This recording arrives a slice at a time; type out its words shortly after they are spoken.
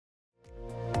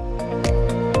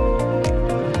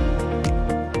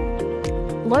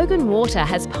Logan Water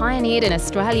has pioneered an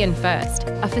Australian first,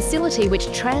 a facility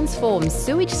which transforms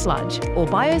sewage sludge, or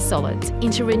biosolids,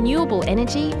 into renewable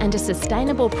energy and a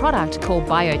sustainable product called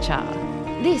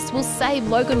Biochar. This will save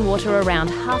Logan Water around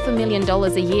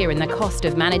 $500,000 a year in the cost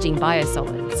of managing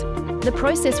biosolids. The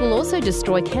process will also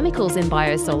destroy chemicals in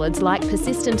biosolids like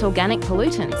persistent organic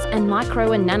pollutants and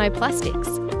micro and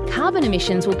nanoplastics. Carbon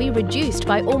emissions will be reduced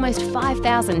by almost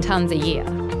 5,000 tonnes a year.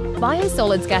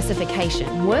 Biosolids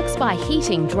gasification works by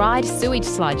heating dried sewage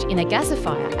sludge in a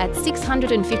gasifier at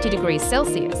 650 degrees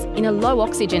Celsius in a low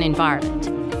oxygen environment.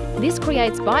 This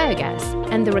creates biogas,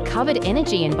 and the recovered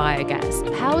energy in biogas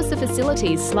powers the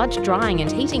facility's sludge drying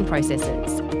and heating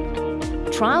processes.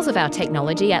 Trials of our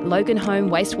technology at Logan Home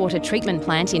Wastewater Treatment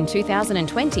Plant in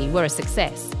 2020 were a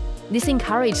success. This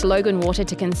encouraged Logan Water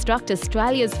to construct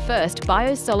Australia's first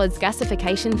biosolids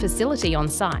gasification facility on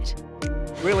site.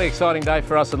 Really exciting day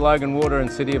for us at Logan Water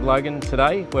and City of Logan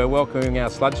today. We're welcoming our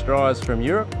sludge dryers from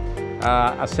Europe,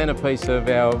 a centrepiece of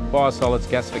our biosolids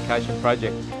gasification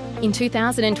project. In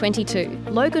 2022,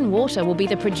 Logan Water will be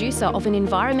the producer of an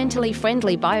environmentally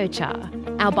friendly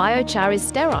biochar. Our biochar is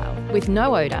sterile, with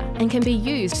no odour, and can be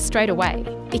used straight away.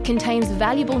 It contains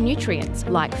valuable nutrients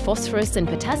like phosphorus and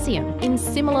potassium in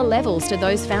similar levels to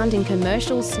those found in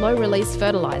commercial slow-release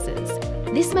fertilisers.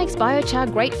 This makes biochar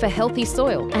great for healthy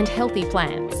soil and healthy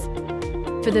plants.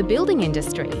 For the building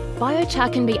industry,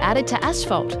 biochar can be added to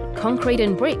asphalt, concrete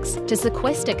and bricks to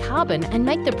sequester carbon and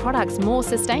make the products more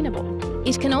sustainable.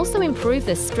 It can also improve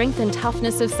the strength and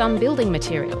toughness of some building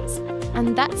materials.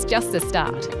 And that's just the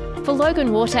start. For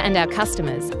Logan Water and our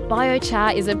customers,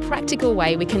 biochar is a practical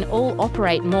way we can all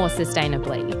operate more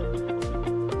sustainably.